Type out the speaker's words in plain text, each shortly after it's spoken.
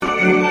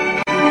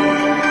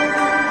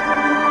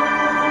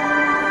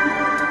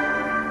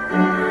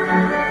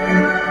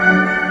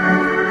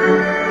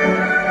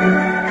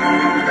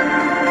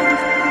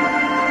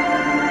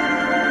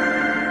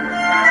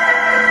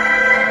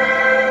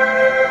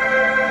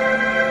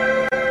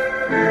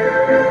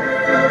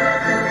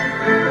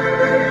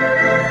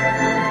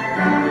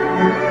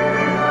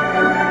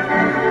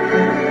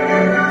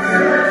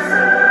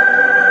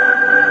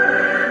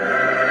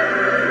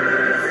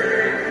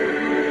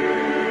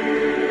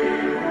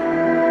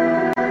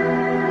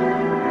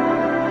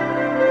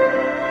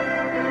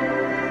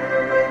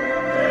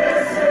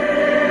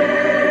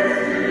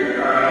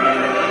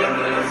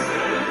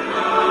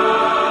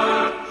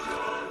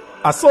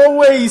As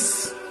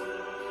always,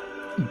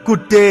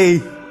 good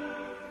day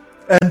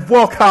and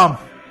welcome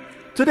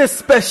to this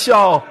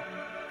special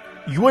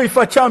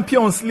UEFA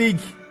Champions League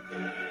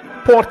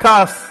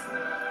podcast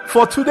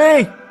for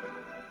today,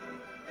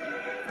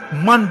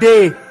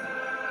 Monday,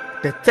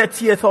 the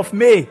 30th of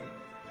May,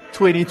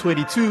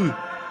 2022.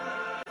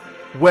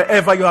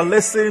 Wherever you are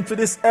listening to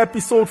this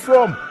episode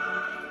from,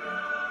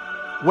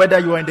 whether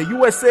you are in the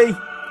USA,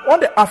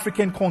 on the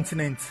African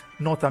continent,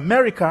 North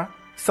America,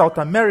 South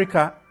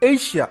America,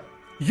 Asia,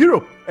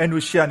 Europe, and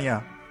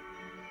Oceania.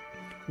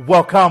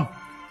 Welcome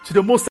to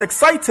the most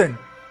exciting,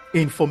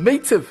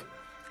 informative,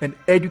 and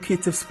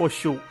educative sports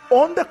show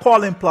on the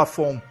calling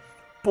platform,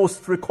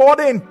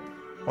 post-recording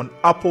on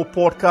Apple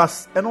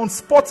Podcasts and on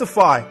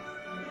Spotify.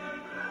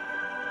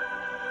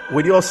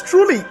 With yours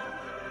truly,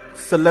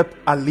 Philip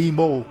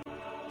Alimo.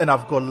 And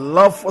I've got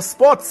love for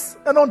sports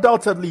and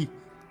undoubtedly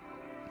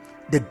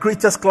the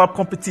greatest club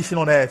competition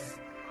on earth,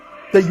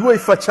 the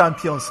UEFA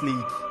Champions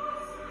League.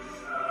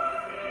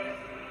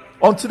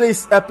 On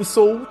today's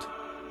episode,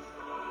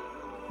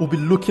 we'll be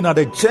looking at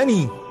the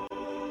journey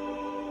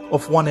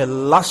of one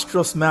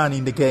illustrious man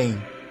in the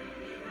game.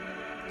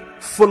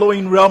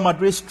 Following Real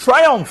Madrid's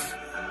triumph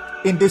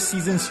in this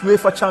season's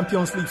UEFA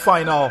Champions League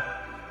final,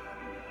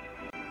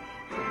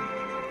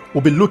 we'll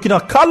be looking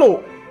at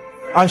Carlo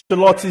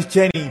Ancelotti's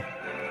journey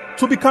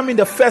to becoming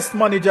the first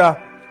manager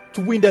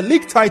to win the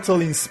league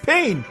title in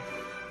Spain,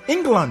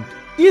 England,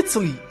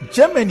 Italy,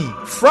 Germany,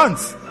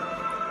 France,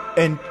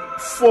 and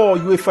 4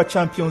 UEFA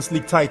Champions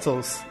League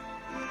titles.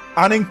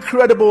 An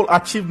incredible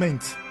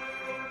achievement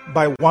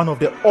by one of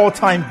the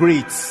all-time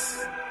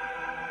greats.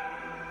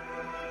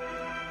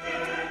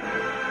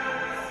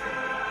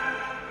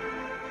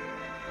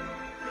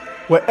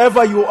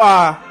 Wherever you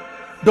are,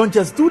 don't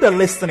just do the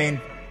listening,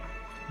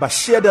 but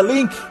share the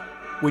link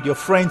with your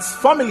friends,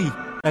 family,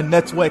 and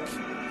network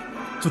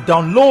to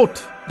download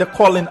the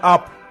Calling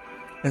app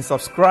and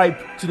subscribe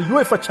to the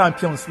UEFA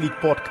Champions League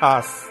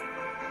podcast.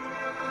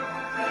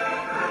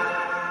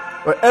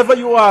 Wherever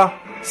you are,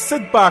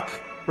 sit back,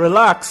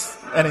 relax,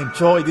 and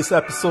enjoy this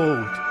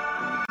episode.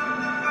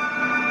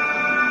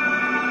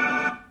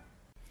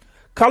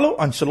 Carlo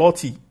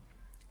Ancelotti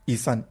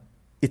is an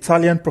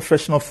Italian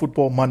professional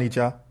football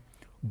manager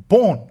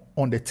born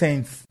on the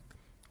 10th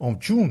of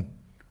June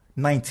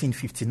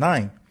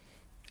 1959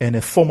 and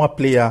a former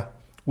player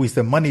who is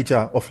the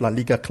manager of La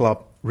Liga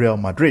club Real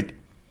Madrid.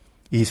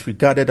 He is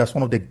regarded as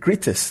one of the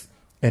greatest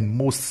and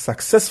most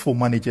successful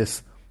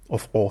managers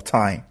of all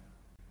time.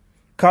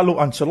 Carlo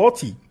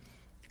Ancelotti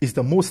is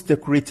the most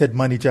decorated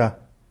manager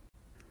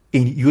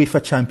in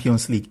UEFA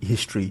Champions League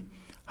history,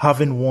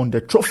 having won the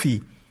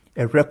trophy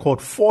a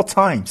record 4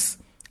 times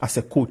as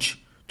a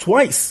coach,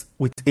 twice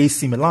with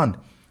AC Milan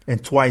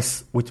and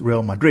twice with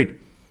Real Madrid.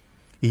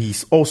 He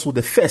is also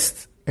the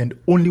first and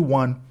only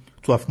one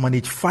to have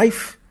managed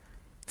 5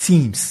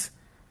 teams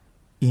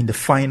in the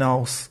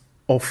finals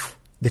of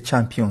the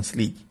Champions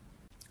League.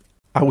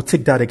 I will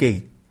take that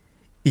again.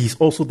 He is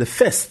also the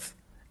first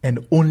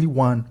and only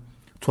one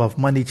to have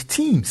managed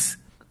teams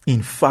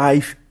in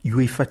 5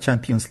 UEFA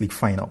Champions League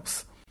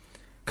finals.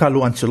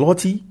 Carlo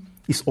Ancelotti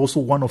is also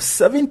one of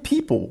 7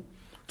 people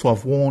to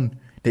have won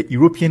the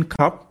European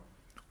Cup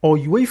or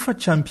UEFA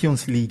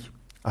Champions League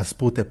as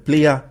both a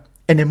player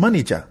and a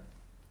manager.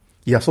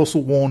 He has also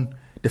won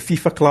the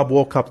FIFA Club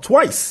World Cup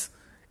twice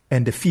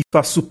and the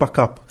FIFA Super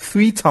Cup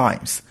 3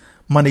 times,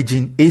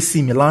 managing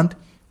AC Milan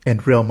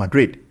and Real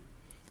Madrid.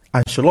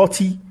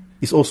 Ancelotti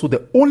is also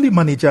the only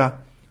manager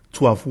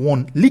to have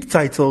won league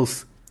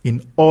titles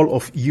in all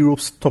of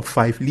Europe's top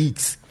 5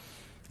 leagues.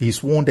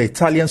 He's won the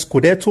Italian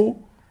Scudetto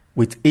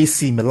with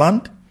AC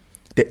Milan,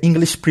 the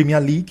English Premier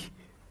League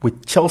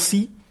with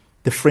Chelsea,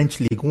 the French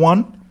Ligue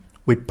 1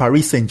 with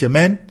Paris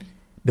Saint-Germain,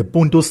 the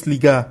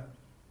Bundesliga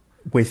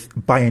with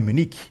Bayern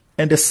Munich,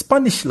 and the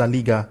Spanish La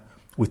Liga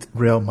with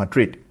Real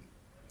Madrid.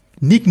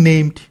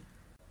 Nicknamed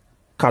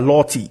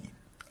Carlotti,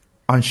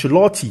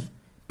 Ancelotti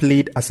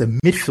played as a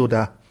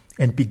midfielder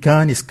and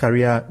began his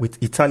career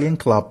with Italian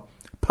club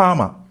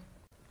Parma,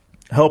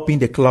 helping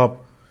the club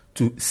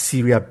to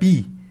Serie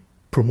B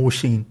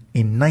promotion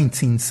in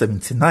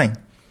 1979.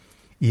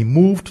 He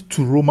moved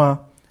to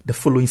Roma the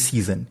following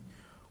season,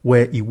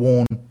 where he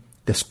won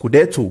the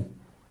Scudetto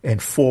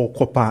and 4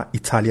 Coppa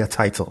Italia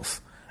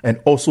titles,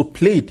 and also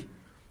played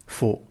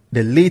for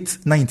the late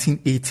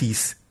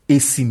 1980s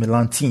AC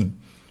Milan team,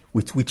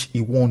 with which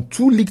he won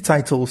 2 league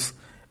titles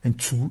and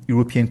 2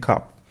 European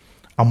Cup,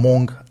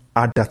 among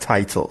other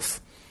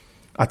titles.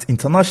 At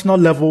international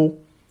level,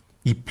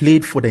 he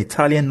played for the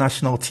Italian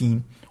national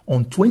team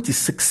on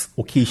 26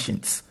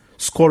 occasions,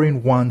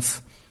 scoring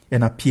once,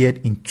 and appeared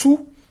in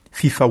 2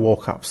 FIFA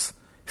World Cups,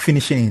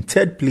 finishing in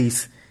 3rd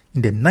place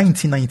in the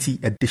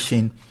 1990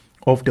 edition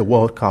of the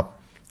World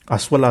Cup,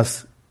 as well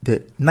as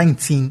the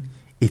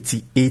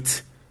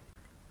 1988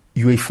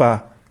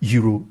 UEFA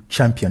Euro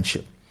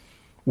Championship,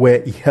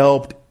 where he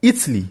helped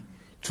Italy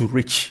to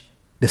reach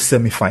the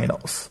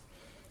semi-finals.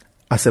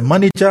 As a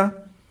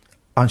manager,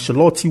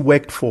 Ancelotti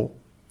worked for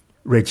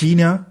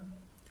Regina,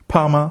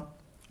 Parma,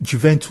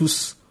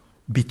 Juventus,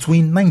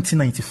 between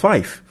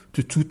 1995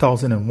 to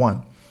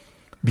 2001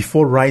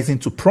 before rising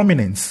to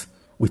prominence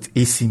with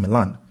AC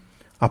Milan.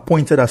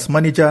 Appointed as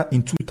manager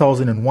in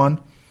 2001,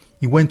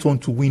 he went on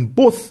to win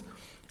both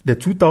the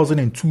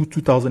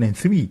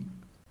 2002-2003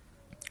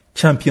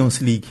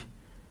 Champions League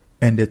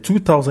and the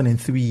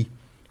 2003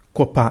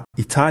 Coppa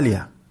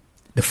Italia.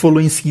 The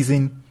following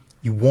season,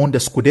 he won the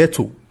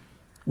Scudetto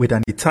with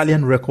an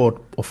Italian record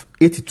of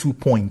 82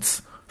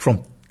 points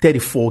from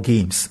 34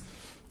 games.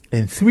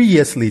 And 3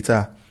 years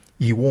later,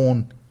 he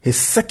won his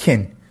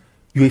second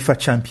UEFA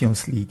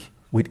Champions League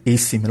with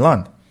AC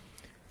Milan.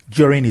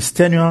 During his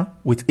tenure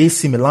with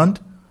AC Milan,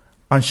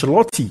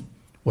 Ancelotti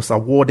was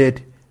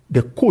awarded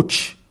the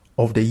Coach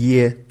of the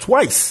Year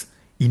twice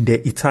in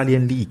the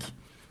Italian league.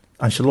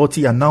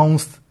 Ancelotti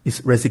announced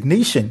his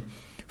resignation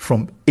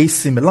from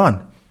AC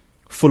Milan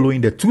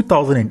following the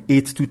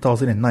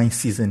 2008-2009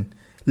 season,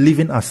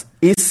 leaving as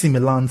AC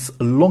Milan's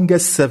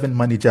longest-serving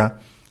manager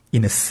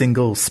in a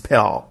single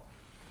spell.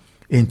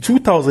 In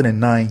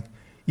 2009,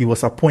 he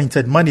was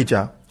appointed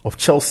manager of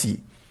Chelsea,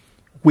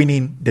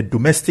 winning the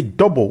domestic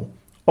double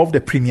of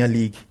the Premier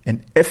League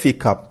and FA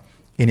Cup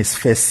in his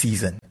first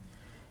season.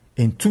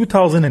 In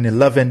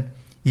 2011,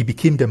 he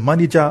became the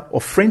manager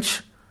of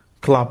French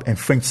club and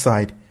French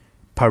side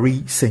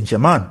Paris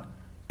Saint-Germain,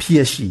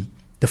 PSG.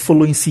 The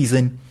following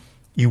season,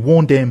 he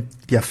won them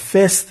their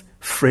first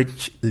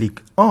French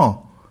Ligue 1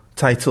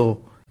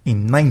 title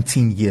in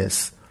 19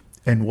 years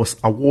and was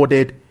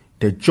awarded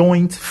the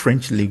joint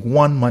French Ligue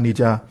 1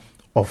 Manager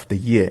of the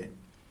Year.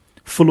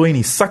 Following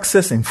his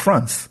success in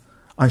France,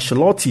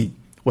 Ancelotti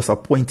was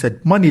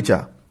appointed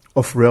manager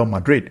of Real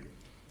Madrid.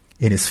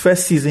 In his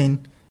first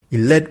season, he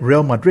led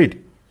Real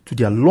Madrid to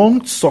their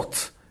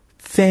long-sought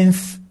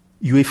 10th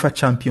UEFA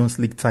Champions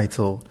League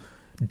title,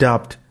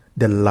 dubbed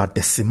the La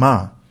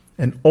Decima,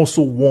 and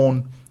also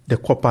won the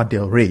Copa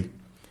del Rey,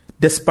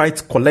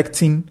 despite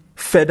collecting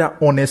further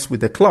honors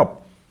with the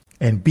club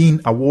and being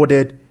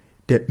awarded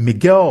the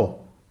Miguel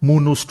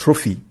Munoz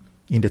Trophy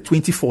in the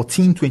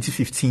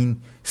 2014-2015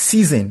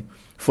 season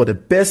for the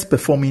best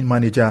performing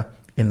manager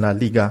in La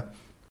Liga.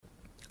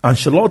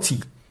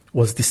 Ancelotti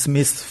was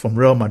dismissed from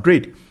Real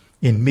Madrid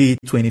in May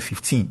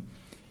 2015.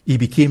 He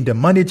became the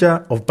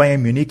manager of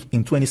Bayern Munich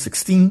in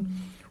 2016,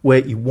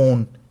 where he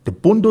won the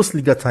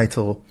Bundesliga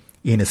title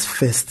in his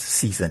first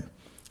season.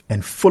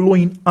 And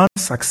following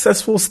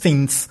unsuccessful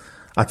stints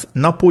at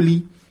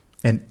Napoli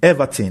and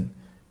Everton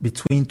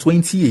between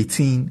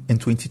 2018 and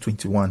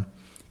 2021,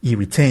 he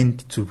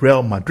returned to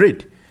Real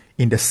Madrid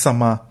in the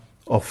summer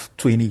of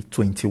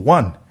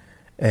 2021,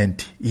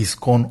 and he's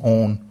gone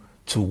on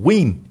to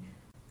win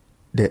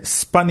the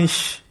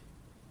Spanish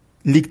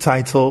league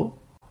title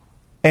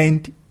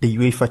and the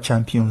UEFA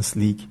Champions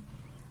League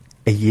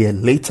a year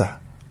later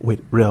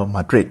with Real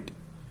Madrid.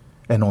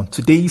 And on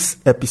today's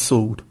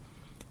episode,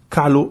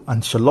 Carlo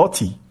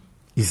Ancelotti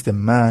is the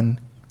man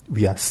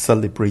we are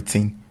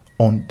celebrating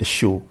on the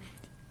show.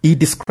 He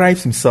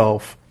describes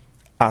himself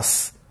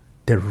as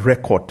the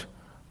record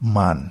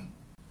man.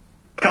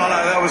 Carlo,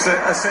 that was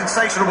a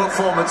sensational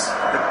performance,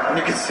 and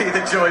you can see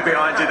the joy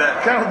behind you there.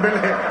 I cannot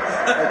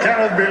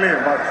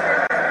believe, but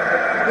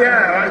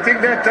yeah, I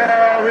think that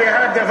we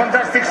had a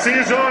fantastic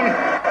season.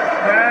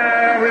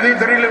 We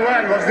did really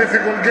well. It was a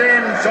difficult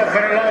game,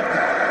 suffered a lot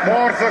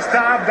more first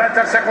half,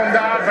 better second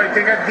half. I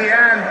think at the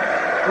end,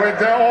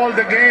 with all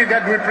the game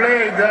that we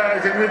played,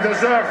 I think we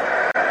deserve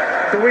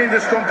to win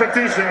this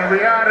competition.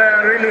 We are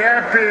really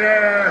happy.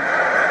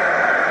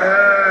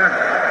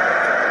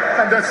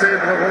 And that's it.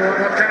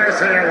 What can I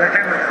say?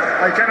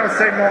 I cannot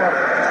say more.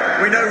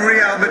 We know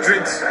Real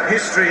Madrid's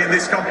history in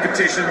this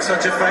competition,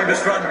 such a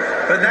famous run,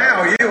 but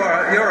now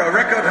you're a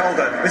record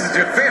holder. This is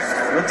your fifth.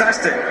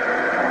 Fantastic.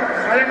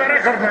 I am a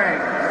record man.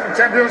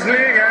 Champions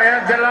League. I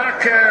had the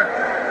luck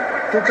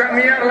to come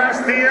here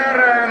last year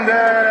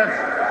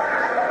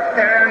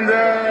and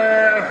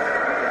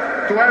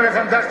to have a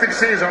fantastic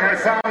season. I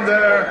found,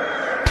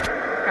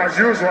 as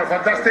usual, a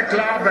fantastic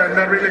club and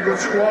a really good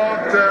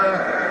squad.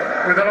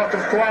 With a lot of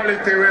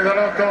quality, with a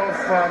lot of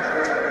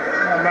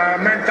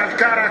mental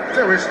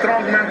character, with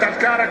strong mental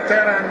character,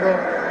 and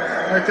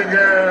I think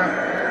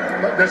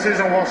the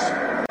season was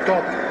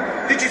top.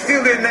 Did you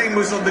feel their name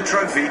was on the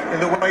trophy in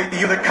the way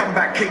you were the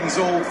comeback kings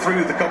all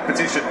through the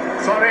competition?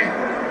 Sorry?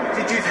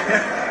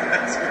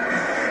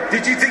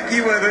 Did you think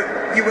you were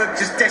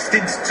just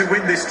destined to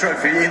win this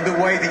trophy in the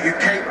way that you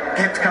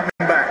kept coming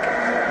back?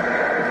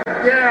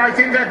 Yeah, I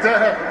think that.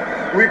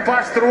 We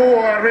passed through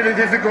a really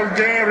difficult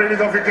game, really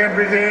difficult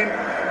game.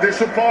 The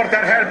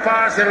supporter helped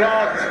us a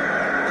lot.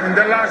 In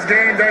the last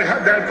game, they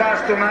helped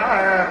us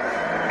tonight.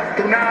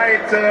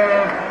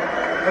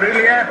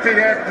 Really happy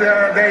that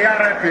they are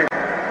happy.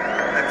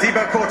 And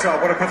Thibaut Courtois,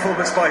 what a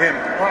performance by him.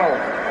 Wow,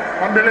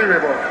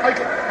 unbelievable. I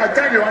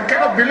tell you, I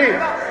cannot believe.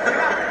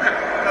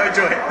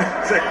 Enjoy it.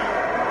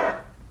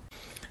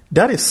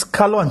 That is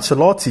Carlo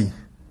Ancelotti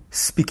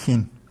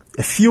speaking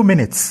a few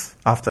minutes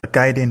after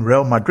guiding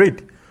Real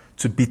Madrid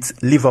to beat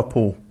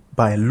Liverpool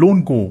by a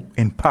lone goal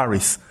in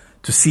Paris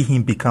to see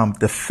him become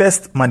the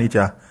first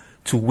manager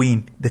to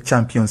win the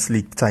Champions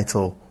League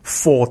title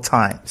 4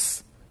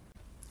 times.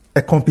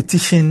 A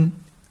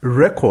competition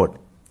record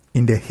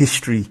in the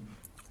history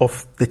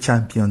of the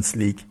Champions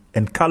League.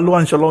 And Carlo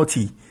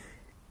Ancelotti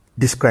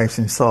describes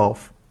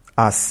himself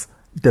as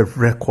the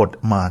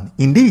record man.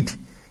 Indeed,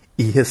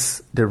 he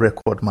is the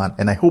record man.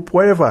 And I hope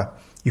wherever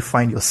you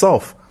find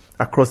yourself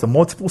across the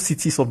multiple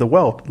cities of the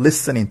world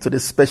listening to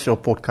this special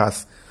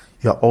podcast,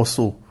 you are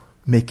also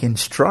making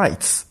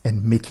strides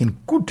and making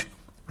good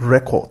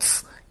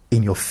records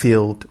in your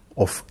field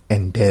of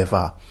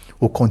endeavor.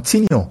 We'll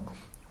continue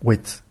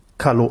with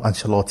Carlo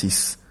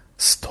Ancelotti's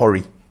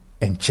story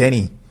and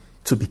journey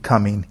to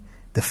becoming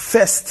the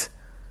first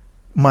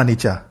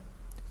manager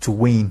to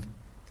win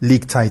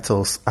league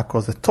titles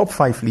across the top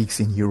 5 leagues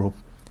in Europe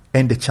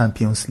and the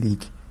Champions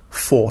League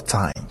 4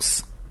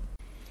 times.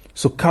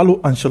 So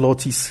Carlo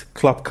Ancelotti's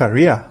club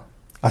career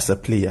as a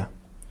player.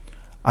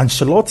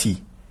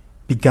 Ancelotti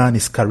began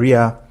his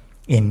career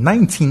in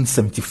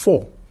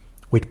 1974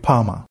 with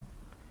Parma.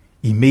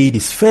 He made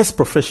his first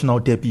professional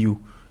debut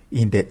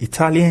in the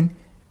Italian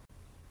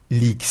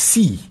League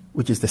C,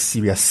 which is the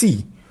Serie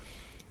C,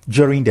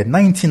 during the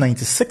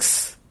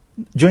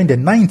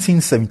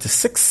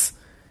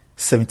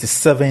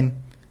 1976-77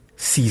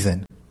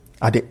 season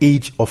at the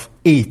age of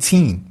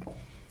 18.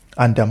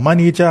 Under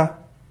manager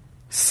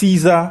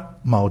Cesar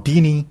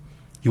Maldini,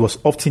 he was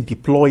often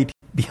deployed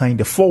behind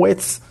the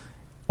forwards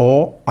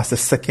or as a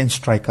second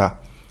striker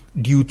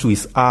due to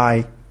his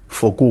eye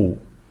for goal.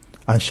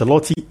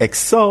 Ancelotti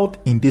excelled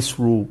in this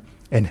role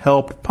and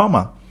helped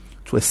Parma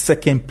to a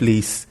second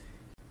place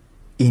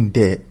in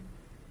the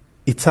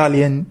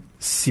Italian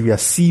Serie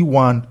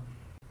C1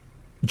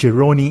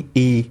 Girone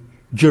A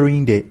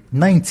during the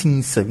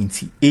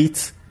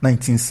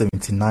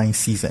 1978-1979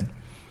 season,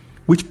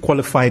 which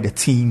qualified the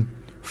team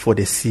for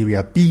the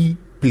Serie B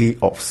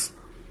playoffs.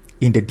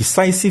 In the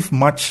decisive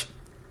match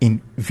in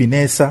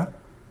Vicenza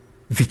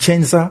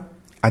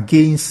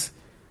against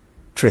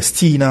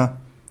Triestina,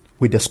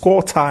 with the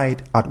score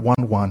tied at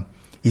 1-1,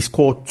 he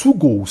scored 2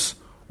 goals,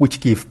 which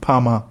gave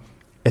Parma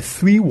a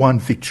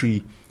 3-1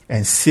 victory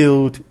and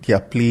sealed their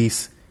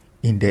place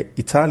in the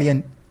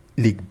Italian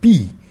League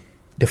B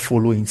the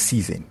following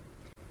season.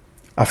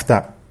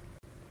 After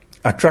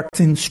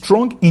attracting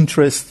strong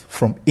interest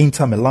from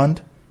Inter Milan,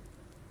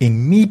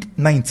 in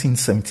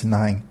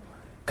mid-1979,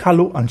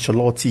 Carlo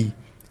Ancelotti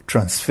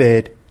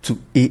transferred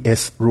to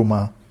AS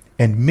Roma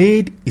and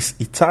made his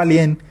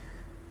Italian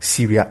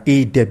Serie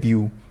A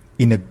debut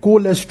in a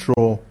goalless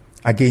draw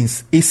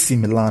against AC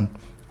Milan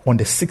on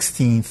the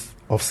 16th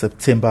of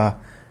September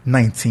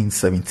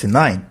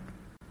 1979.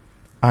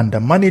 Under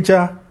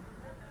manager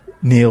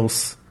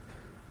Niels,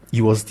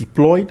 he was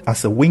deployed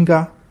as a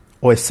winger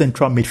or a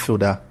central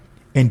midfielder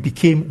and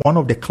became one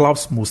of the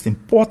club's most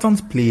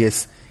important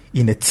players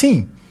in a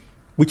team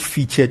which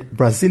featured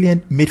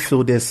Brazilian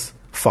midfielders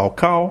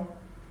Falcao,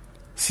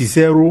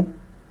 Cicero,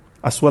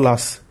 as well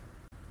as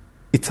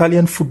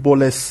Italian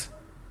footballers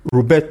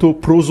Roberto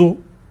Prozzo,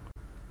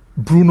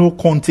 Bruno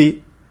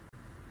Conte,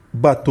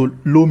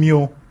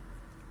 Bartolomeo,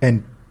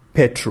 and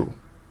Petro.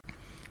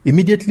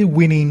 Immediately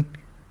winning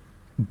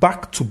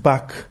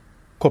back-to-back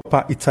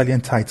Coppa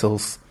Italian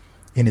titles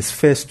in his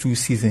first 2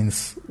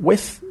 seasons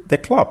with the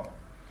club.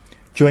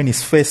 During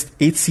his first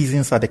 8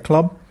 seasons at the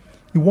club,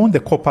 he won the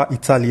Coppa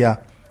Italia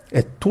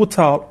a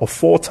total of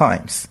 4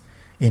 times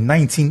in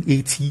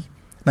 1980,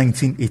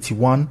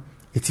 1981,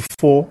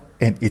 84,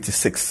 and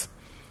 86.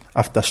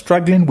 After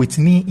struggling with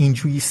knee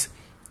injuries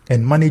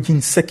and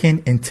managing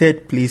second and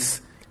third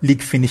place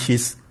league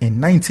finishes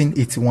in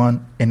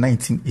 1981 and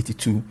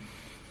 1982,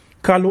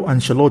 Carlo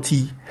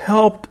Ancelotti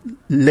helped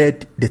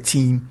lead the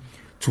team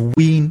to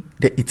win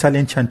the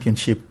Italian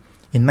Championship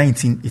in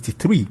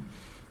 1983,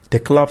 the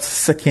club's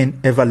second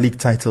ever league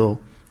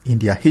title in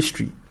their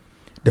history.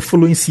 The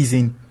following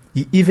season,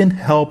 he even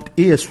helped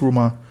AS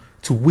Roma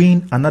to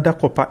win another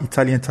Coppa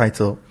Italian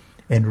title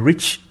and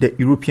reach the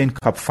European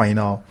Cup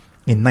final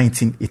in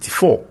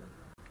 1984.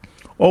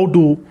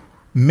 Although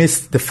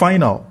missed the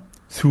final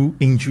through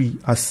injury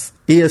as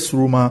AS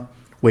Roma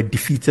were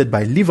defeated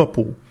by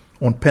Liverpool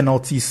on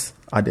penalties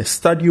at the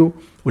Stadio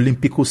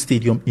Olimpico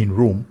Stadium in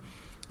Rome,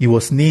 he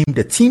was named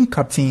the team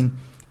captain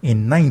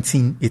in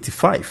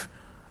 1985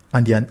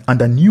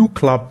 under new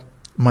club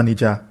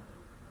manager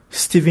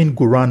Steven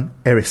Goran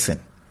Eriksson,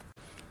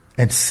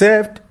 and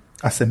served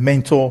as a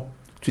mentor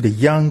to the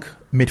young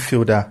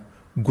midfielder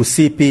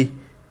Giuseppe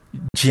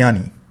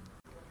Gianni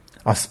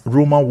as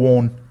Roma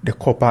won the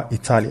Coppa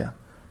Italia,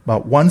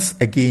 but once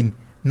again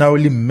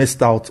narrowly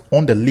missed out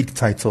on the league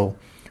title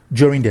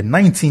during the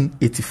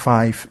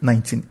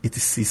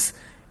 1985-1986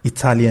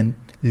 Italian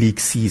league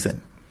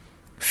season,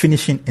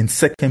 finishing in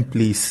second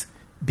place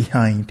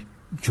behind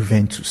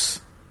Juventus.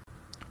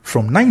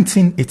 From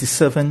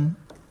 1987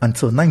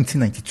 until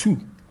 1992,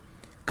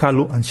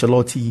 Carlo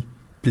Ancelotti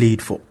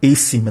played for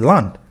AC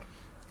Milan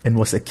and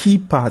was a key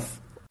part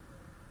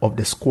of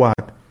the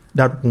squad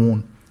that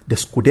won the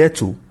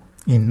Scudetto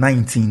in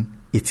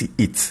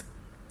 1988.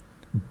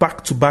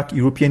 Back-to-back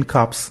European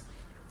Cups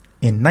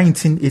in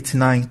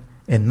 1989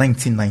 and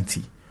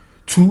 1990,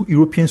 2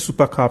 European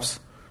Super Cups,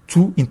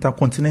 2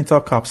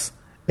 Intercontinental Cups,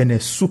 and a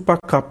Super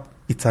Cup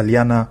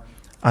Italiana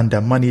under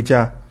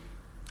manager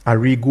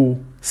Arrigo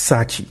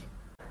Sacchi.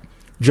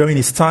 During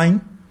his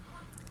time,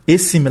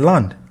 AC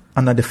Milan,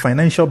 under the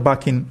financial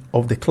backing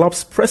of the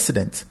club's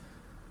president,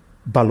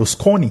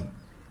 Berlusconi,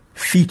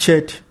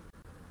 featured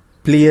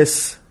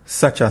players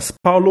such as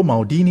Paolo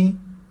Maldini,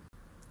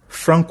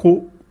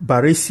 Franco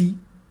Baresi,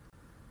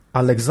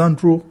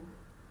 Alessandro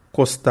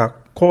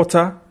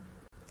Costa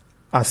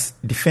as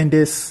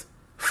defenders,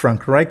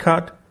 Frank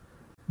Rijkaard,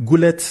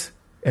 Gullit,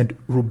 and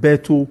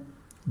Roberto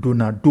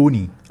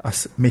Donadoni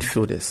as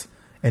midfielders,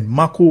 and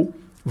Marco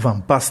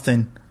van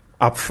Basten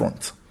up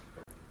front.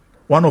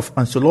 One of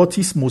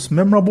Ancelotti's most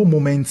memorable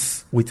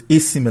moments with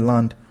AC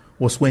Milan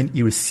was when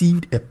he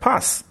received a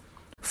pass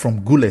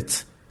from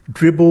Gullit,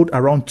 dribbled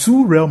around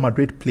 2 Real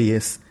Madrid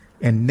players,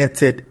 and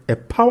netted a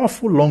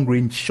powerful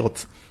long-range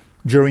shot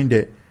during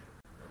the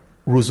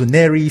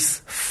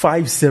Rossoneri's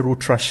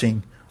 5-0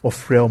 thrashing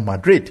of Real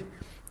Madrid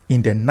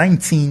in the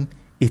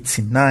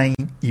 1989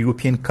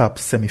 European Cup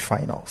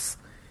semi-finals.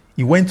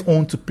 He went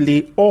on to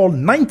play all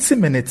 90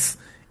 minutes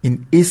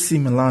in AC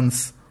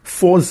Milan's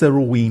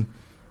 4-0 win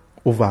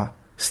over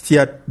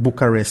Steaua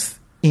Bucharest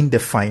in the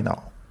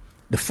final.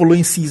 The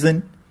following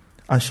season,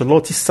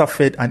 Ancelotti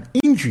suffered an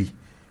injury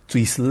to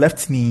his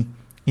left knee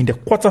in the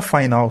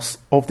quarterfinals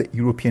of the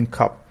European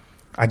Cup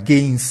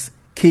against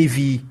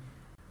KV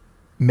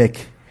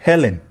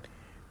Mechelen,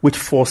 which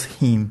forced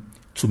him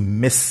to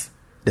miss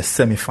the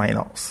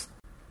semi-finals.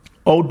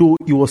 Although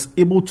he was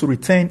able to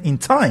return in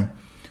time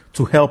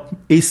to help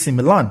AC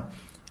Milan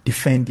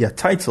defend their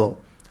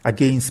title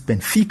against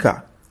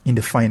Benfica in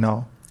the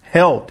final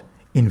held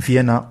in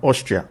Vienna,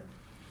 Austria.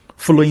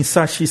 Following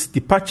Sacchi's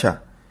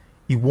departure,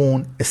 he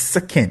won a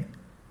second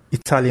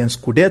Italian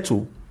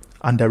Scudetto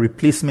under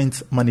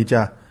replacement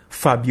manager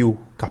Fabio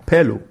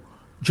Capello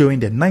during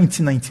the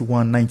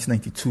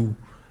 1991-1992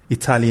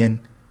 Italian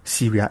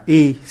Serie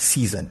A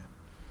season.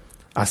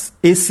 As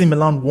AC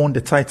Milan won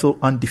the title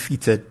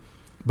undefeated,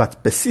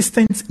 but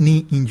persistent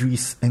knee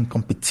injuries and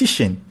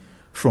competition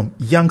from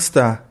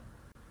youngster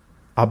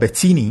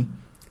Albertini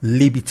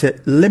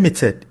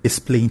limited his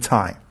playing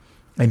time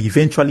and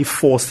eventually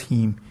forced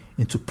him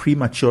into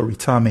premature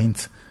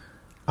retirement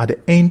at the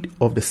end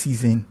of the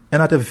season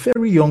and at a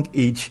very young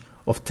age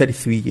of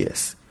 33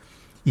 years.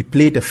 He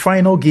played the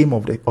final game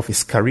of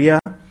his career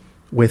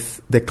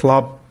with the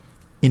club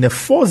in a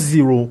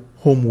 4-0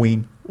 home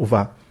win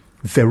over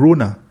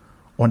Verona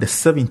on the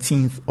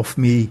 17th of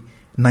May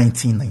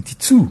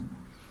 1992,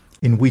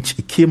 in which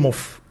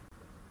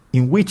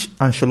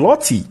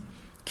Ancelotti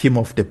came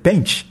off the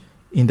bench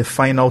in the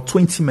final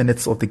 20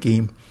 minutes of the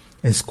game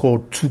and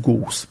scored 2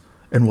 goals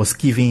and was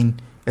given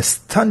a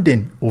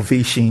standing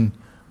ovation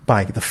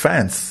by the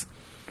fans.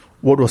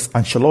 What was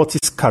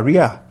Ancelotti's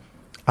career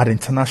at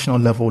international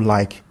level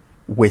like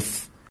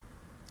with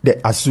the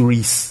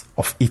Azzurris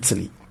of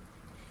Italy?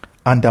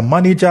 Under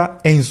manager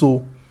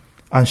Enzo,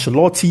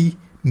 Ancelotti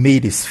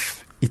made his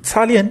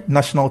Italian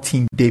national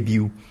team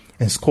debut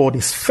and scored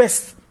his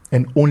first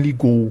and only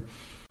goal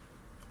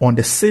on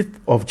the 6th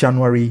of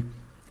January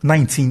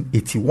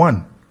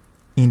 1981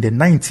 in the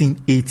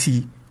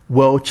 1980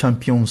 World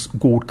Champions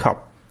Gold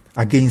Cup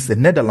against the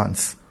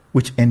Netherlands,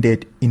 which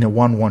ended in a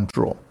 1-1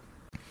 draw.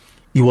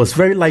 He was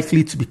very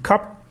likely to be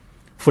capped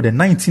for the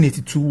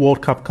 1982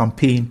 World Cup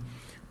campaign,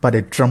 but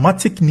a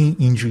dramatic knee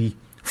injury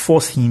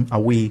forced him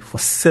away for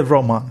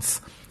several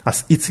months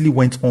as Italy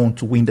went on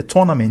to win the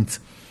tournament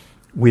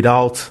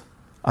without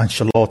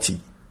Ancelotti.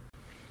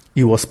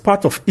 He was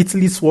part of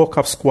Italy's World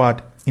Cup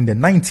squad in the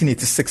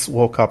 1986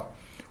 World Cup,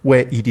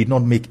 where he did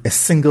not make a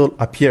single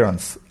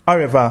appearance.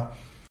 However,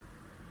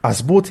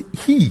 as both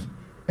he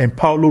and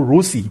Paolo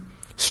Rossi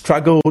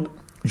struggled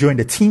during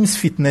the team's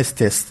fitness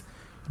test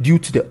due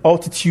to the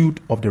altitude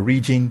of the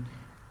region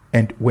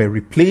and were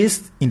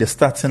replaced in the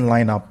starting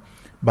lineup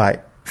by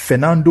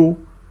Fernando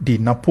Di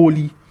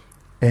Napoli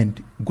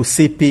and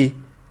Giuseppe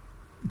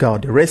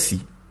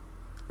Galderesi,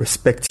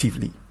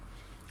 respectively.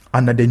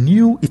 Under the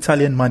new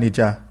Italian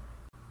manager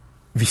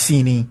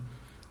Vicini,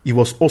 he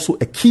was also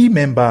a key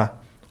member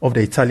of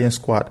the Italian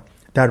squad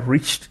that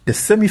reached the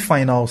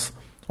semi-finals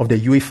of the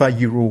UEFA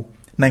Euro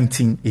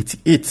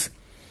 1988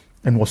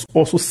 and was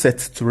also set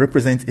to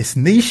represent his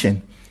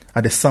nation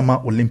at the Summer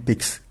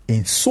Olympics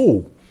in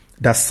Seoul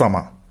that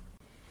summer.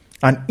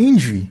 An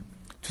injury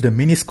to the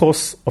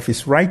meniscus of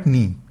his right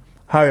knee,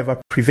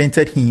 however,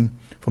 prevented him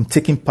from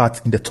taking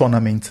part in the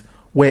tournament,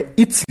 where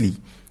Italy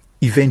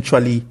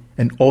eventually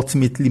and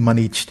ultimately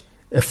managed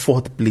a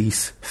 4th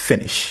place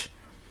finish.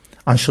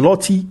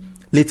 Ancelotti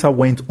later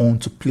went on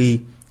to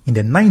play in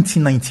the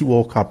 1990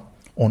 World Cup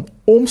on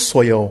home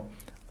soil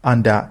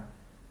under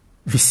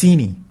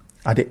Vicini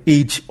at the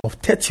age of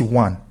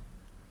 31,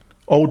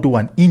 although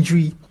an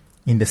injury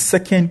in the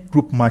second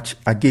group match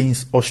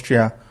against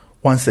Austria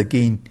once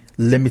again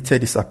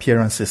limited his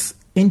appearances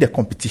in the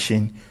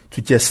competition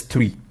to just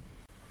 3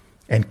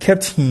 and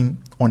kept him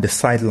on the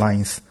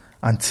sidelines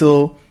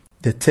until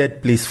the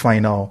 3rd place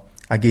final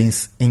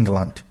against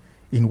England,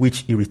 in which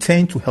he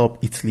returned to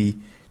help Italy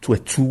to a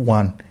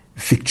 2-1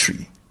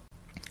 victory.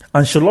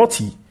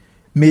 Ancelotti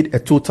made a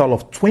total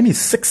of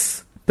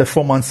 26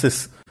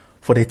 performances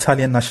for the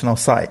Italian national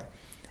side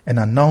and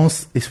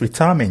announced his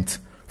retirement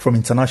from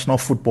international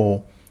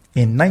football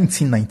in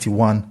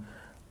 1991,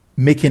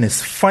 making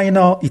his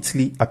final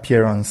Italy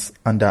appearance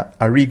under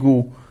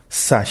Arrigo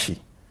Sacchi.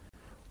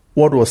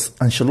 What was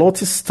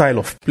Ancelotti's style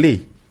of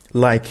play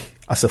like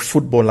as a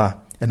footballer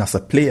and as a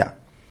player?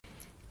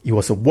 He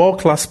was a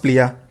world-class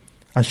player.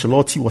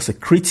 Ancelotti was a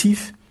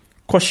creative,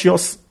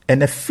 cautious,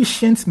 and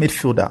efficient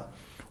midfielder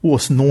who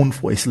was known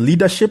for his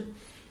leadership,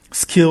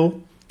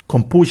 skill,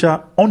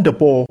 composure on the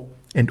ball,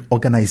 and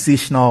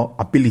organizational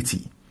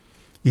ability.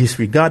 He is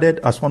regarded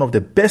as one of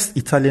the best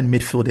Italian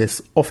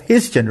midfielders of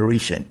his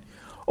generation,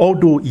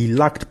 although he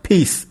lacked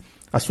pace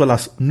as well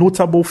as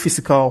notable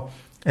physical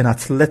and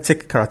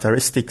athletic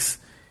characteristics.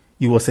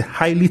 He was a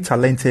highly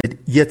talented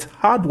yet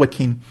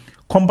hardworking,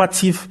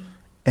 combative,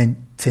 and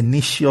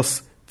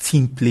tenacious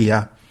team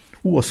player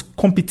who was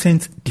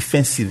competent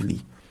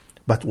defensively,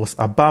 but was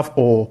above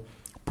all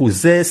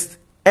possessed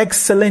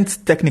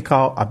excellent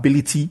technical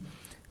ability,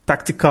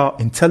 tactical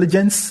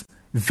intelligence,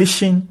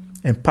 vision,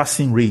 and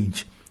passing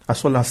range,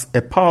 as well as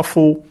a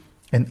powerful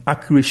and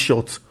accurate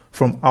shot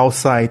from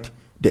outside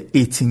the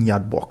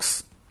 18-yard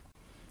box.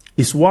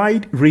 His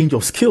wide range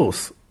of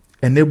skills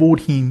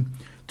enabled him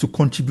to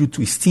contribute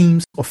to his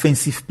team's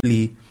offensive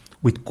play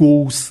with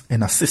goals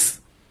and assists.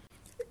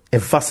 A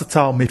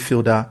versatile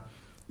midfielder,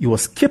 he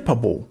was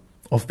capable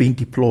of being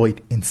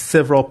deployed in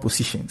several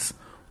positions,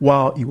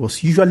 while he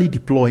was usually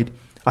deployed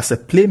as a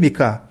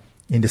playmaker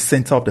in the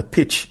center of the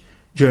pitch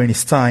during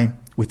his time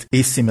with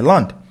AC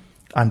Milan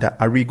under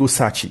Arrigo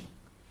Sacchi.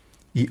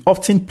 He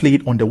often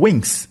played on the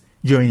wings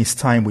during his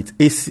time with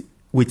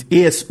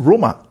AS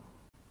Roma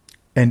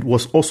and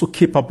was also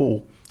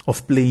capable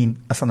of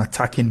playing as an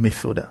attacking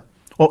midfielder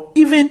or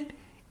even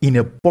in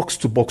a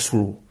box-to-box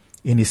role.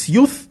 In his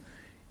youth,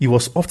 he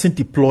was often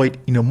deployed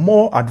in a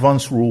more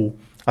advanced role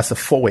as a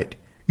forward,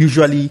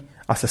 usually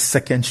as a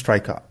second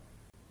striker.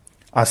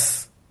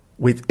 As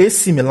with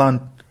AC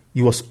Milan,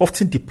 he was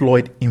often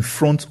deployed in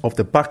front of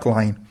the back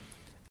line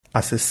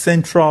as a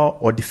central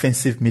or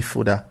defensive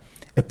midfielder,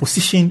 a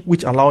position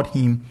which allowed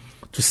him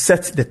to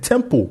set the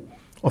tempo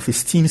of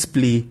his team's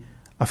play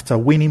after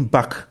winning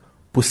back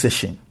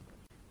possession.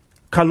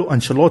 Carlo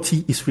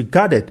Ancelotti is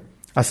regarded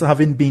as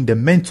having been the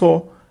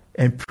mentor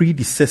and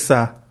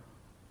predecessor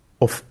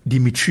of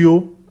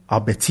Dimitrio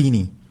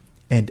Albertini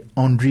and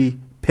Andrea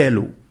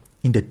Pirlo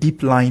in the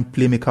deep line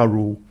playmaker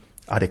role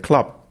at the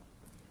club.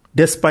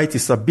 Despite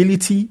his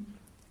ability,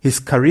 his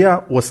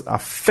career was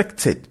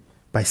affected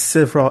by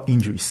several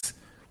injuries,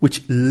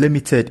 which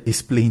limited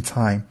his playing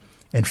time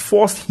and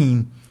forced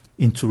him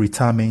into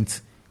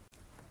retirement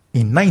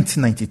in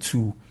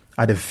 1992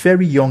 at a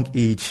very young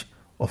age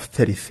of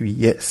 33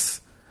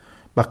 years.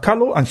 But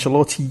Carlo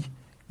Ancelotti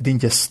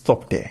didn't just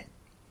stop there.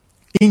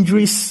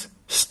 Injuries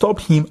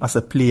stopped him as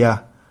a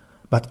player,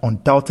 but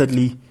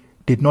undoubtedly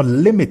did not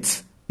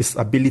limit his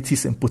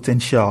abilities and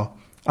potential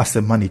as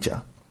a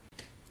manager.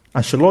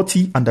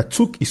 Ancelotti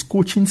undertook his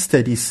coaching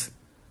studies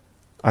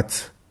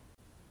at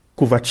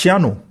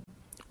Coverciano,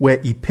 where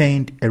he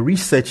penned a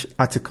research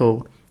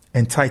article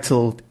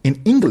entitled,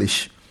 in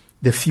English,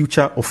 The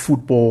Future of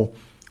Football,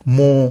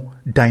 More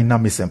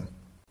Dynamism.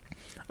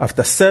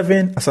 After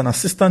serving as an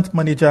assistant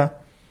manager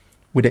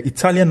with the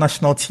Italian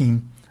national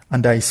team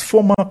under his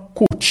former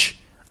coach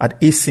at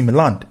AC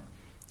Milan,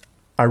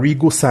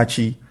 Arrigo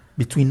Sacchi,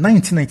 between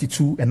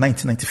 1992 and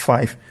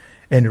 1995,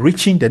 and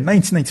reaching the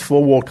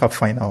 1994 World Cup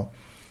final,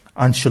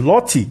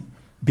 Ancelotti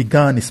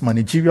began his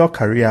managerial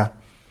career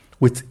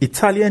with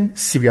Italian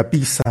Serie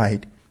B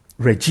side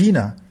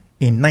Regina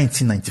in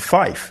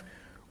 1995,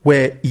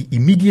 where he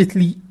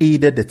immediately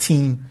aided the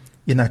team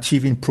in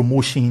achieving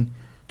promotion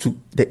to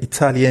the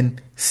Italian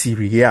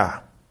Serie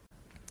A.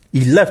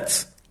 He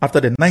left after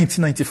the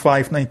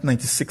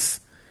 1995-1996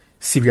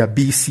 Serie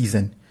B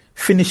season,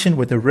 finishing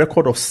with a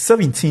record of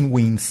 17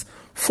 wins,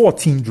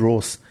 14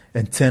 draws,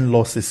 and 10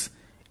 losses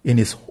in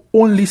his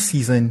only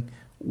season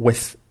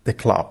with the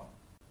club.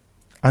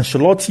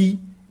 Ancelotti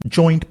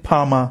joined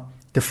Parma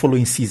the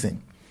following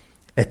season,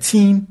 a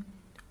team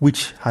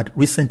which had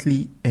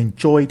recently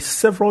enjoyed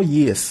several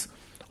years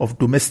of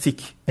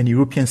domestic and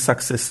European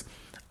success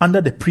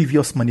under the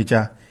previous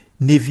manager,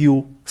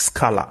 Nevio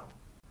Scala,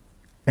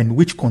 and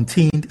which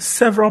contained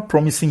several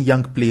promising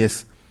young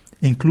players,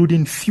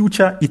 including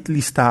future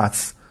Italy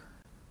stars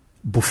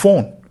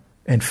Buffon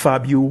and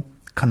Fabio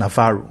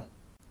Cannavaro.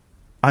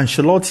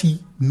 Ancelotti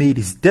made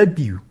his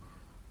debut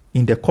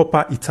in the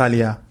Coppa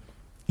Italia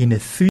in a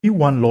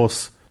 3-1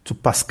 loss to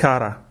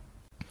Pescara.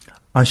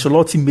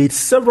 Ancelotti made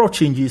several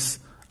changes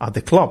at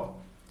the club,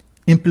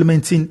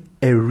 implementing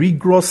a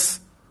rigorous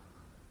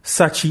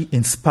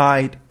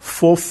Sacchi-inspired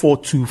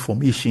 4-4-2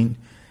 formation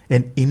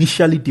and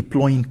initially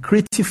deploying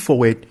creative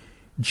forward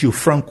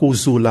Gianfranco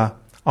Zola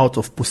out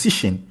of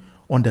position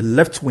on the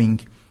left wing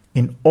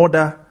in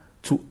order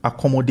to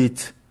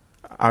accommodate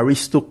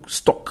Aristo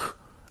Stock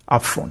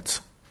up front.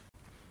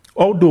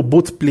 Although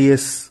both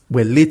players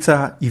were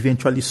later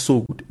eventually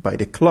sold by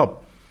the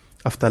club,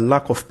 after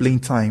lack of playing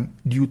time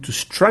due to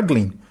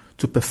struggling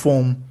to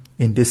perform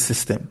in this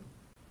system.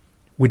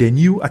 With a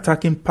new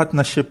attacking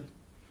partnership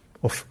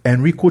of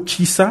Enrico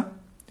Chiesa,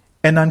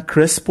 Hernan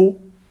Crespo,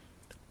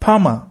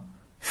 Parma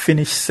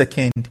finished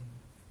second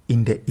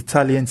in the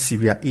Italian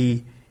Serie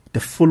A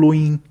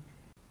during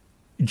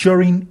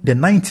the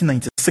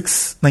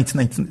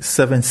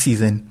 1996-1997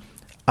 season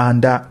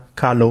under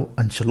Carlo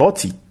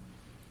Ancelotti,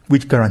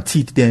 which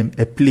guaranteed them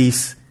a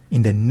place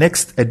in the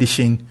next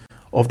edition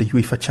of the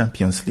UEFA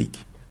Champions League.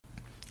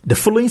 The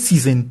following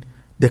season,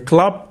 the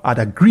club had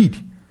agreed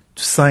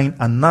to sign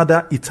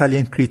another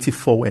Italian creative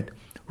forward,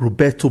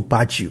 Roberto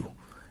Baggio,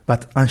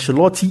 but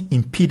Ancelotti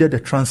impeded the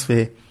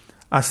transfer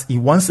as he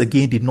once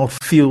again did not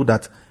feel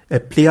that a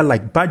player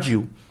like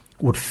Baggio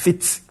would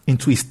fit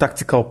into his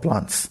tactical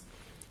plans.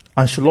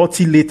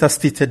 Ancelotti later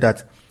stated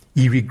that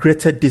he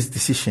regretted this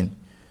decision,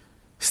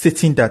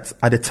 stating that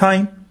at the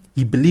time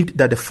he believed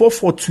that the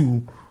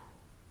 4-4-2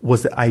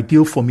 was the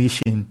ideal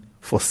formation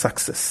for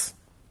success,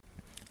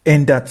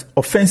 and that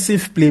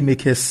offensive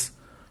playmakers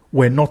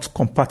were not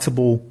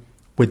compatible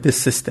with this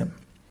system.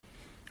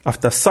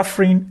 After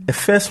suffering a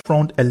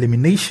first-round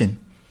elimination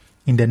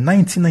in the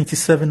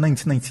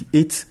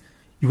 1997-1998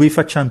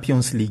 UEFA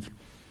Champions League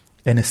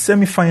and a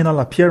semi-final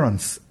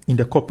appearance in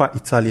the Coppa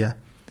Italia,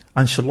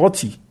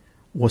 Ancelotti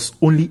was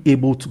only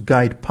able to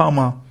guide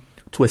Parma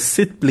to a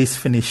sixth-place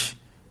finish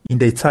in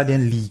the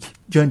Italian league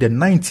during the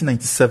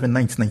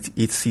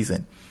 1997-1998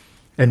 season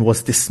and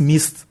was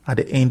dismissed at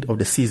the end of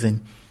the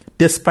season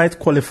despite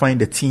qualifying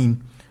the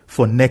team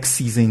for next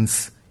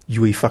season's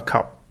UEFA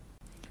Cup.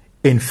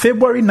 In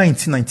February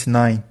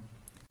 1999,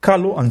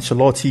 Carlo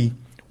Ancelotti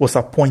was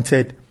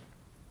appointed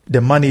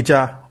the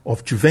manager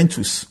of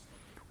Juventus,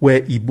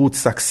 where he both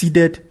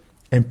succeeded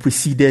and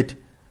preceded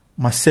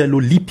Marcello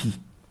Lippi,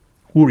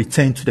 who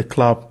returned to the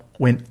club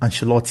when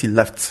Ancelotti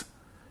left.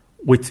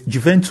 With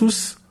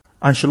Juventus,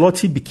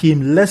 Ancelotti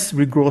became less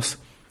rigorous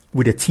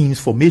with the team's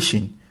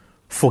formation,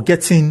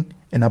 forgetting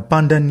and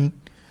abandoning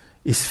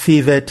his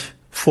favoured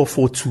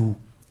 4-4-2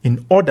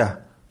 in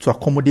order to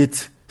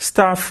accommodate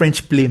star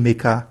French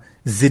playmaker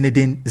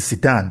Zinedine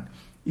Zidane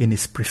in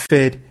his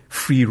preferred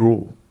free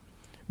role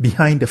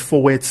behind the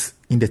forwards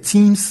in the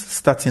team's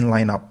starting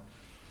lineup.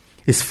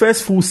 His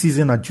first full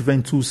season at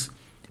Juventus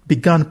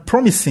began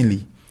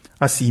promisingly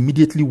as he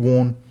immediately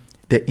won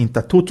the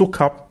Intertoto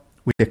Cup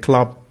with the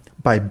club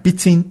by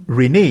beating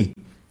Rennes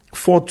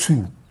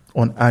 4-2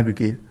 on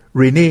aggregate.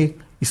 Rennes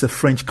is a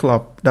French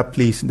club that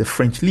plays in the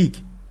French league.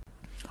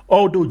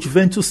 Although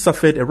Juventus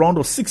suffered a round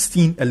of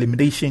 16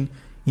 elimination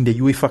in the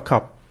UEFA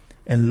Cup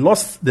and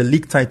lost the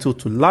league title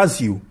to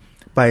Lazio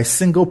by a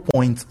single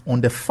point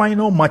on the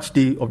final match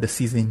day of the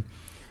season,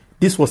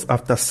 this was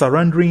after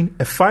surrendering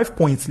a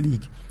 5-point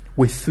lead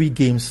with 3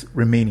 games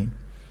remaining,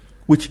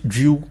 which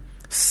drew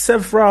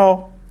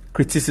several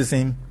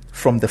criticism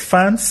from the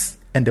fans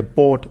and the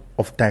board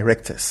of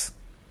directors.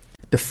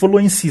 The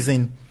following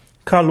season,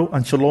 Carlo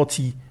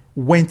Ancelotti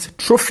went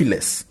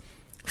trophyless,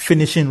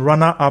 finishing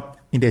runner-up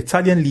in the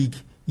Italian league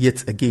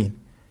yet again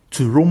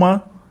to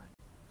Roma,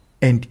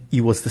 and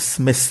he was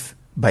dismissed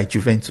by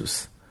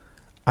Juventus.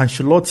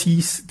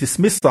 Ancelotti's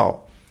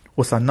dismissal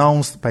was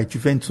announced by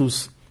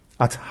Juventus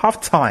at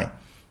halftime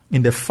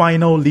in the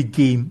final league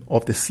game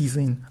of the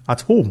season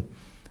at home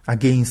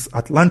against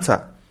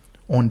Atalanta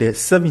on the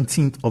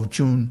 17th of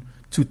June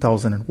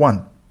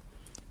 2001,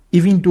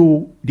 even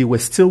though they were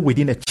still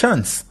within a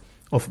chance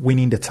of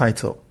winning the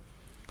title.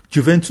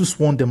 Juventus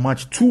won the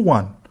match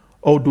 2-1,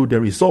 although the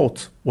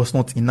result was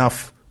not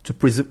enough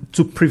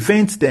to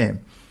prevent them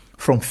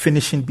from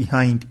finishing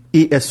behind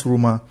AS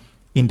Roma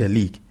in the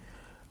league.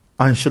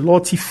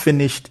 Ancelotti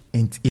finished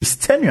in his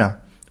tenure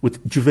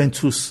with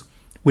Juventus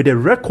with a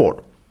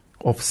record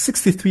of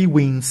 63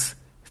 wins,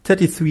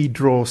 33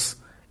 draws,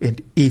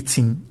 and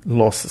 18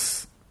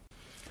 losses.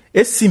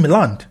 AC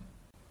Milan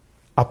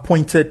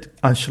appointed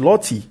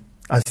Ancelotti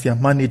as their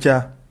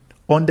manager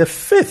on the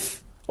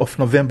 5th of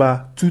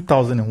November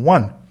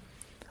 2001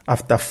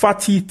 after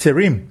Fatih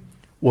Terim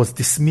was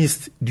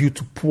dismissed due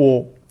to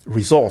poor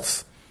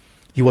results.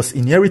 He was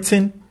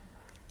inheriting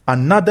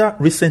another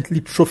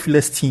recently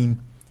trophyless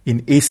team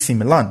in AC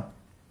Milan,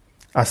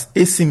 as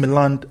AC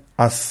Milan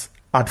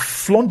had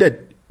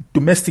floundered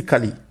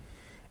domestically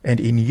and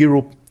in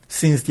Europe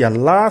since their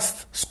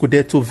last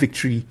Scudetto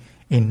victory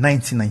in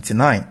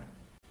 1999.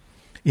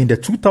 In the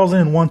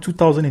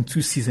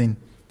 2001-2002 season,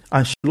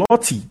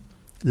 Ancelotti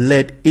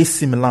led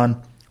AC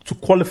Milan to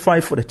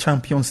qualify for the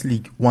Champions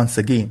League once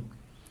again,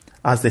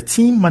 as the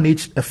team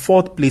managed a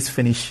 4th place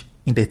finish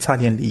in the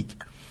Italian league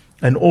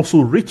and also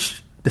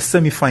reached the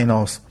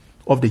semi-finals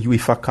of the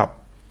UEFA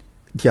Cup,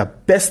 their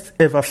best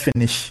ever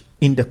finish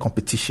in the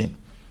competition,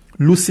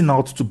 losing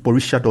out to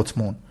Borussia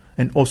Dortmund,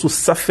 and also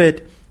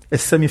suffered a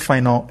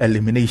semi-final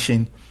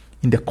elimination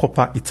in the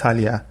Coppa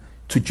Italia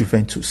to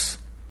Juventus.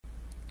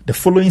 The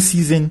following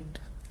season,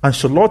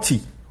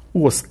 Ancelotti, who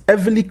was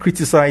heavily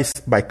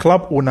criticized by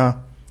club owner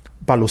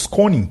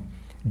Berlusconi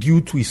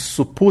due to his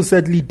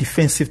supposedly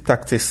defensive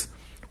tactics,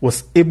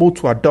 was able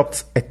to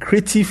adopt a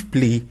creative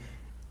play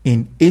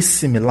in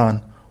AC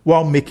Milan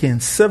while making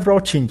several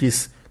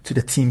changes to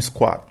the team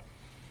squad.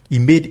 He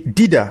made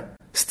Dida,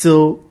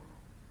 still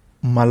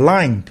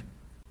maligned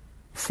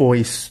for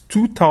his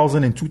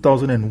 2000 and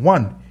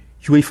 2001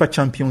 UEFA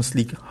Champions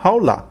League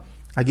howler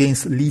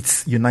against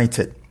Leeds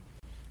United,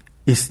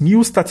 his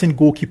new starting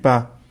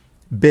goalkeeper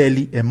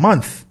barely a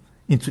month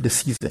into the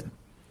season,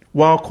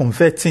 while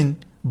converting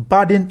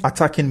budding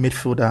attacking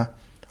midfielder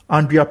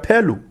Andrea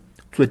Pirlo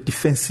to a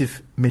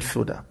defensive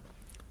midfielder,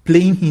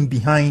 playing him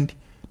behind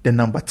the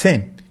number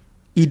 10,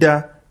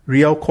 either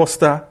Real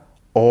Costa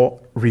or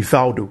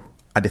Rivaldo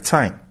at the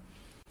time,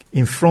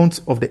 in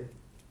front of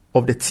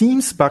the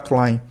team's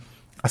backline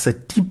as a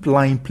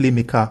deep-lying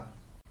playmaker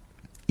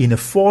in a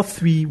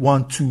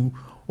 4-3-1-2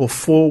 or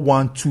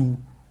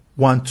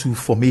 4-1-2-1-2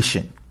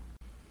 formation.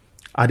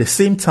 At the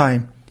same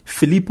time,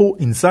 Filippo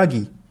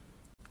Inzaghi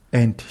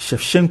and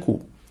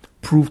Shevchenko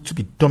proved to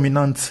be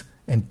dominant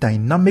and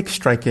dynamic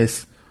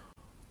strikers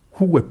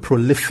who were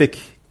prolific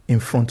in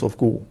front of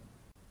goal.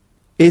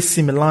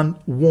 AC Milan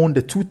won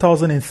the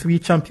 2003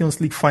 Champions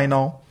League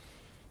final,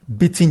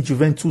 beating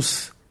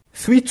Juventus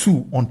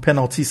 3-2 on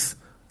penalties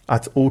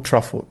at Old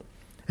Trafford,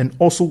 and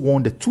also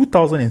won the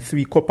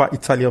 2003 Coppa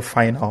Italia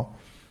final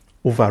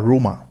over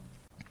Roma.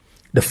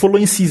 The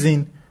following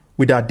season,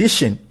 with the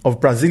addition of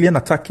Brazilian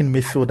attacking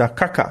midfielder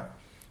Kaká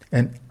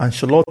and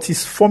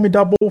Ancelotti's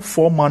formidable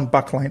four-man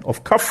backline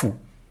of Cafu,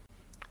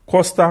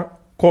 Costa,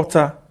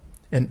 Cotta,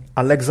 and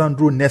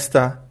Alexandro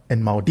Nesta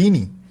and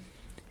Maldini,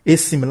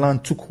 AC Milan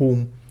took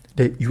home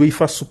the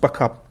UEFA Super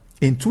Cup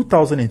in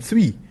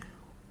 2003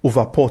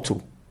 over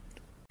Porto,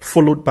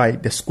 followed by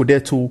the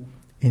Scudetto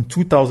in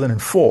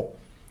 2004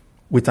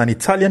 with an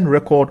Italian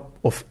record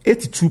of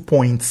 82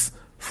 points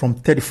from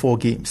 34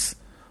 games,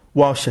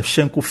 while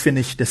Shevchenko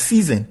finished the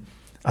season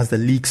as the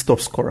league's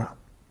top scorer.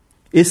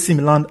 AC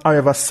Milan,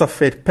 however,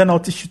 suffered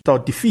penalty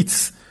shootout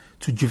defeats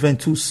to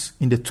Juventus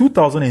in the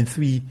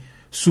 2003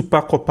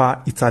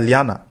 Supercoppa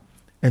Italiana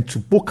and to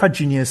Boca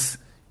Juniors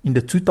in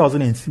the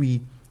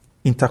 2003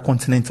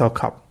 Intercontinental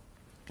Cup.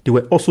 They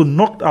were also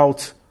knocked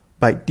out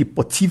by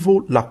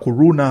Deportivo La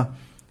Corona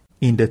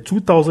in the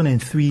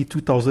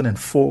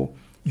 2003-2004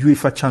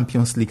 UEFA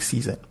Champions League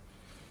season.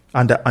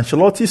 Under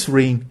Ancelotti's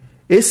reign,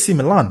 AC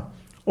Milan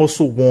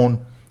also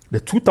won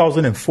the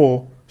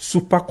 2004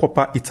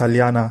 Supercoppa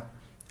Italiana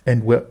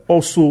and were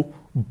also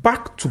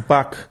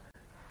back-to-back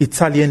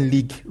Italian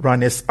league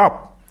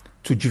runners-up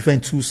to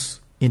Juventus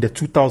in the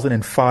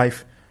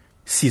 2005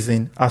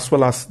 season as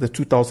well as the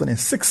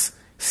 2006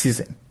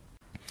 season.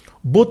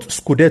 Both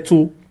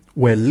Scudetto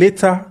were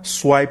later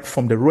swiped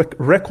from the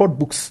record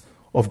books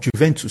of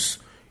Juventus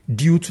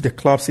due to the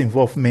club's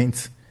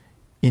involvement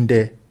in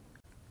the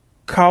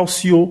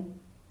Calcio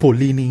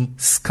Polini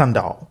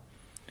scandal.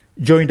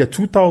 During the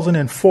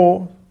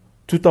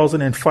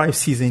 2004-2005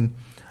 season,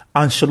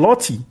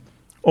 Ancelotti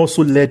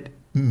also led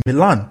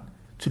Milan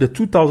to the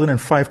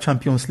 2005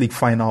 Champions League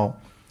final,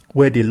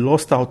 where they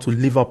lost out to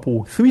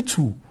Liverpool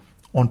 3-2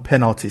 on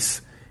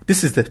penalties.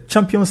 This is the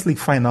Champions League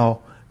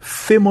final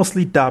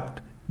famously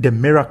dubbed the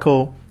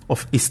Miracle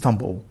of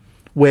Istanbul,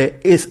 where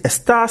a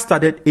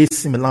star-studded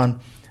AC Milan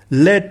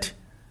led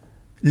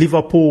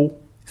Liverpool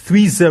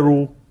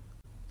 3-0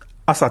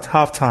 as at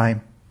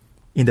halftime.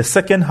 In the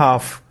second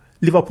half,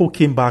 Liverpool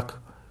came back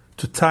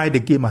to tie the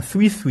game at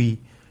 3-3,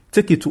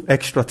 take it to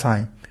extra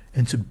time,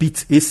 and to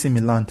beat AC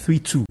Milan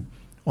 3-2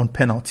 on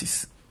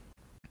penalties.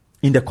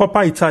 In the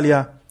Coppa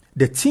Italia,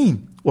 the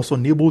team was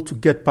unable to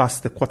get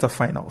past the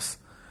quarterfinals.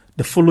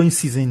 The following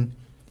season,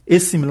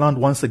 AC Milan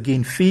once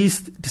again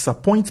faced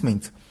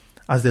disappointment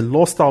as they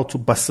lost out to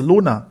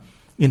Barcelona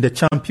in the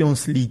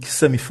Champions League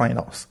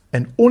semi-finals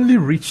and only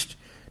reached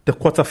the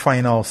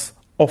quarterfinals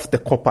of the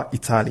Coppa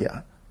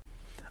Italia.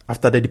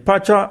 After the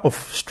departure of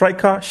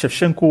striker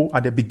Shevchenko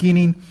at the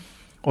beginning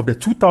of the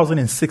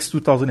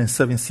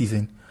 2006-2007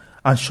 season,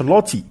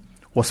 Ancelotti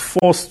was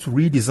forced to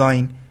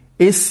redesign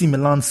AC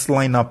Milan's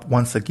lineup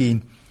once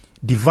again,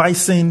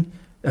 devising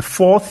a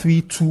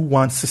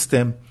 4-3-2-1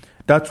 system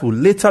that will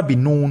later be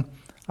known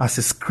as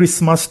his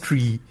Christmas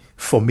tree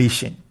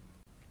formation.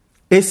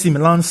 AC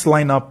Milan's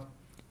lineup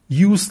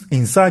used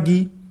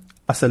Inzaghi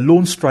as a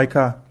lone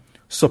striker,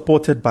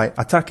 supported by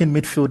attacking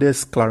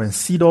midfielders Clarence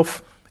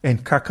Seedorf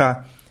and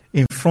Kaká,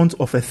 in front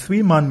of a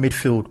three-man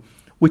midfield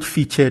which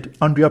featured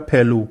Andrea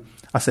Pirlo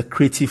as a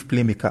creative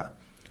playmaker,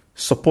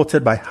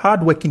 supported by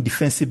hard-working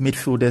defensive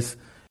midfielders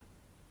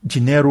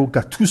Gennaro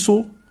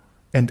Gattuso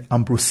and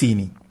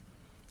Ambrosini.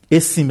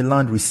 AC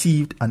Milan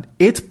received an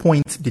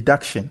 8-point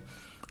deduction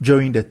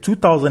during the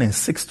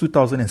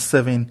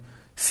 2006-2007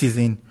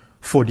 season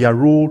for their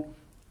role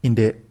in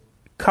the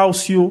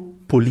Calcio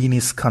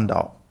Polini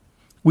scandal,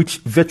 which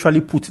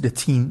virtually put the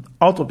team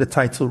out of the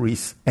title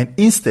race, and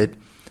instead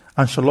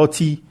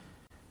Ancelotti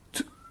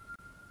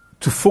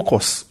to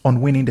focus on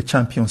winning the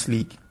Champions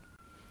League.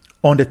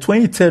 On the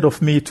 23rd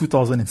of May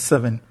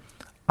 2007,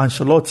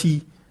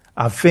 Ancelotti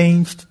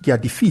avenged their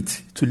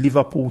defeat to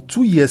Liverpool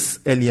 2 years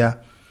earlier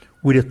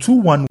with a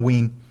 2-1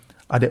 win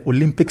at the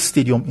Olympic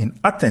Stadium in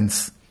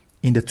Athens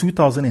in the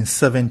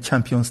 2007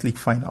 Champions League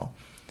final.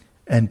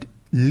 and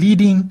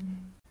leading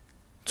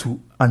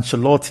to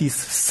Ancelotti's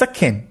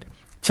second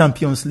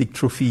Champions League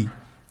trophy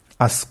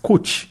as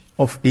coach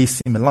of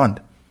AC Milan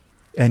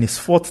and his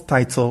fourth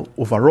title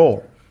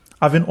overall,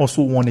 having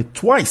also won it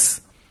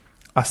twice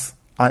as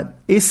an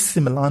AC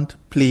Milan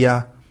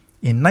player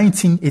in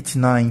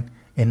 1989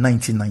 and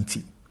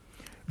 1990.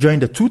 During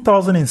the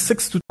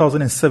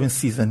 2006-2007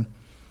 season,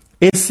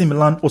 AC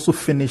Milan also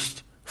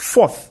finished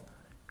fourth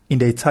in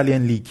the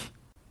Italian league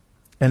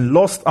and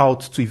lost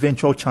out to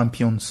eventual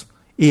champions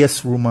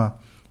AS Roma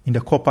in the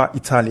Coppa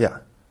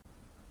Italia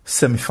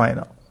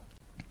semi-final.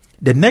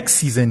 The next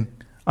season,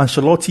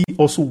 Ancelotti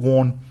also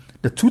won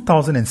the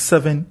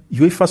 2007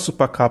 UEFA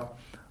Super Cup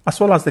as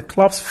well as the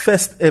club's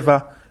first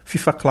ever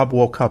FIFA Club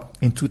World Cup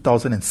in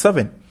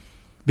 2007,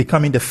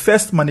 becoming the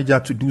first manager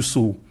to do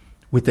so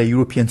with a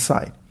European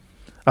side.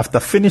 After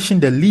finishing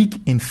the league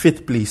in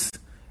 5th place,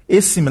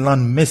 AC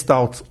Milan missed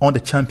out on the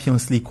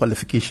Champions League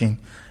qualification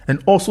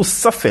and also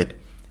suffered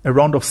a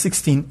round of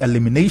 16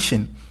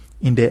 elimination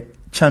in the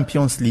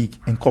Champions League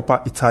and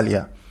Coppa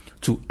Italia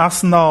to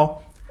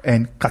Arsenal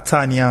and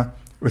Catania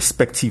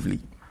respectively.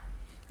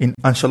 In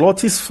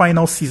Ancelotti's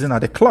final season at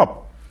the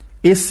club,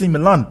 AC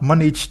Milan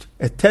managed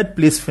a 3rd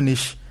place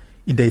finish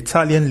in the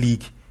Italian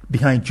league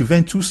behind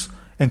Juventus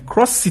and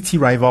cross-city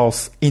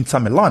rivals Inter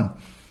Milan,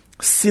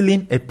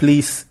 sealing a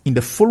place in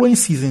the following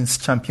season's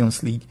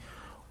Champions League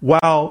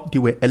while they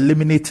were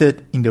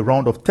eliminated in the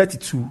round of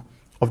 32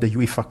 of the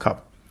UEFA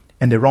Cup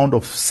and the round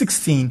of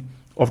 16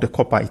 of the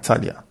Coppa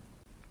Italia.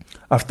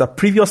 After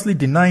previously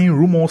denying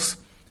rumors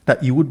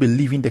that he would be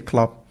leaving the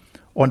club,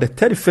 on the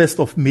 31st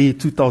of May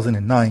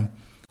 2009,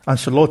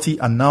 Ancelotti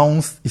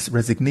announced his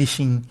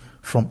resignation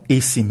from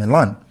AC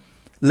Milan,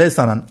 less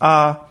than an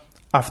hour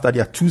after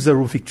their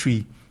 2-0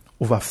 victory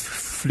over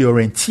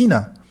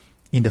Fiorentina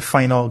in the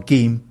final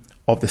game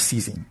of the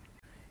season.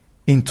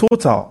 In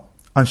total,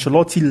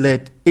 Ancelotti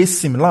led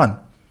AC Milan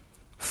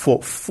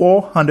for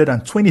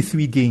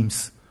 423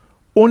 games.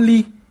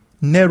 Only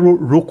Nero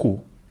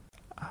Rocco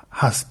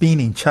has been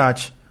in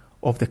charge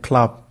of the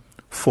club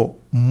for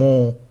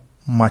more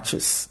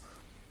matches.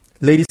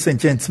 Ladies and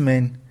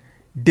gentlemen,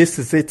 this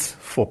is it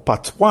for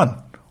part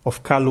 1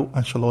 of Carlo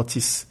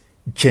Ancelotti's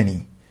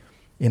journey.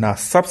 In our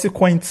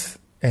subsequent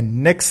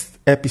and next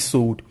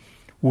episode,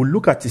 we'll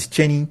look at his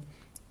journey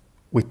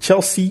with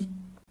Chelsea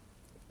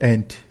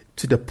and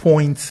to the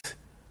point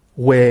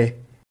where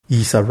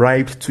he's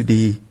arrived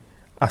today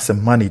as a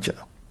manager.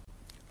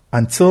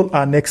 Until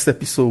our next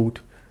episode,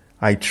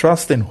 I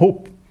trust and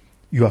hope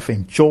you have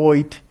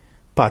enjoyed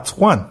part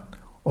 1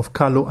 of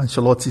Carlo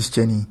Ancelotti's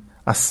journey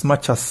as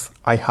much as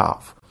I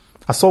have.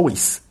 As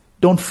always,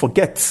 don't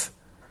forget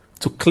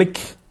to click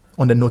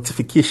on the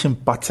notification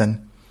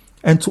button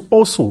and to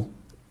also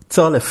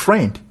tell a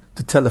friend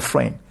to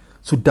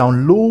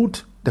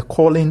download the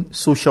Calling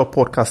Social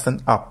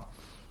Podcasting app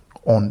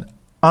on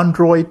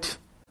Android,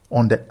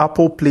 on the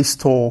Apple Play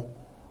Store,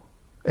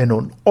 and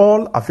on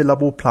all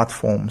available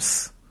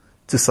platforms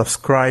to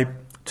subscribe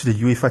to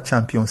the UEFA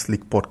Champions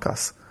League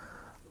podcast.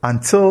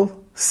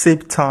 Until same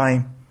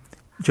time,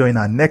 join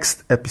our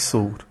next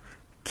episode.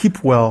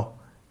 Keep well,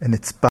 and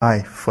it's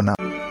bye for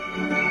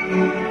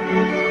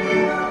now.